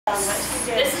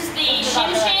This is the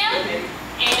Shim Sham,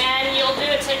 and you'll do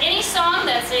it to any song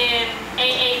that's in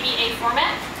AABA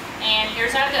format. And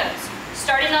here's how it goes.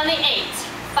 Starting on the 8.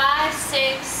 5,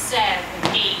 6, 7,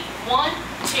 8. 1,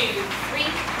 2, 3,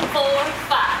 4,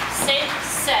 5, 6,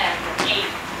 7, 8.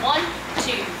 1,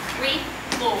 2, 3,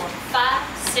 4,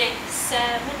 5, 6,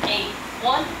 7, 8.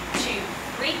 1, 2,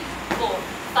 3, 4,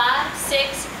 5,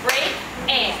 6. Break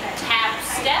and tap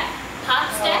step,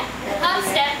 hop step,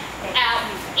 out,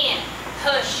 in.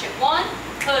 Push it 1,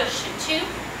 push it 2,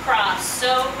 cross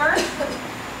over.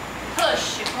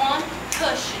 Push it 1,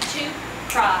 push it 2,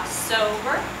 cross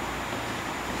over.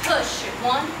 Push it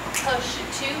 1, push it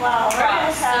 2,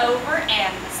 cross over,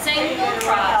 and the single,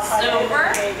 cross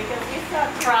over,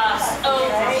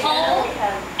 hold,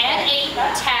 and 8,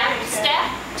 tap,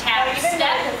 step, tap,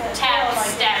 step, tap,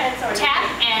 step, tap,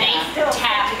 and 8,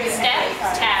 tap, step,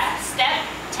 tap, step,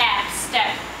 tap,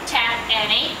 step, tap,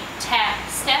 and 8, tap,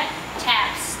 step,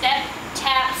 tap, step,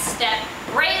 tap, step,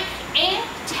 break, and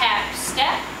tap,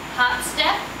 step,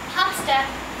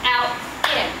 out,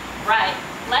 in, right,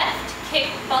 left, kick,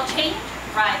 ball change,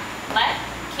 right, left,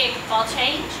 kick, ball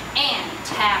change, and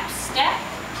tap, step,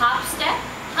 hop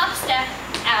step,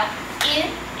 out, in,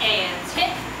 and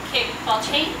hit, kick, ball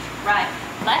change, right,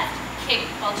 left, kick,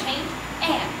 ball change,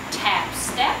 and tap,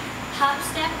 step, hop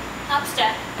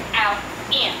step, out,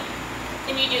 in.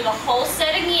 Then you do the whole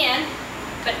set again,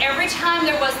 but every time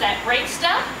there was that break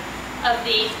step of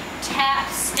the tap,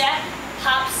 step,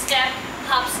 hop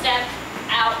step,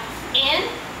 out, in,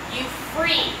 you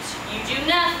freeze. You do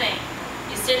nothing.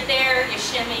 You sit there, you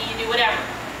shimmy, you do whatever.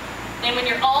 Then when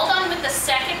you're all done with the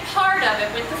second part of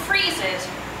it, with the freezes,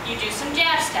 you do some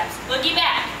jazz steps. Boogie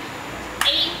back.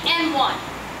 8 and 1,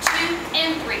 2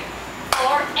 and 3,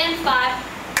 4 and 5,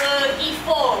 boogie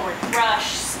forward.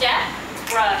 Brush step,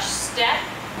 brush step,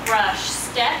 brush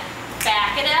step,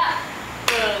 back it up.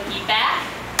 Boogie back,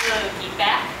 boogie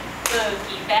back,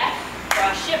 boogie back.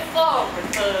 Brush it forward,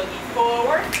 boogie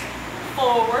forward,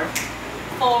 forward,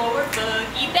 forward,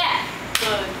 boogie back,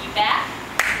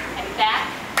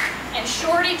 and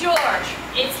Shorty George.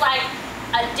 It's like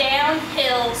a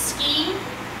downhill ski.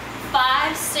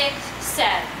 5, 6,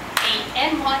 7, 8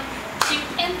 and 1, 2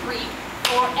 and 3,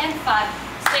 4 and 5,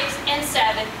 6 and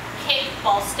 7, kick,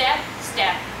 ball, step,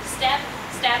 step, step,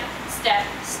 step, step,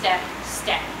 step,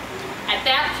 step. At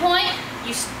that point,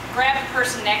 you grab the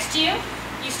person next to you,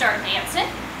 you start dancing.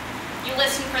 You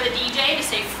listen for the DJ to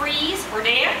say freeze or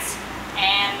dance,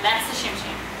 and that's the Shim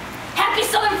Sham. Happy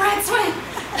Southern Pride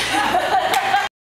Swing!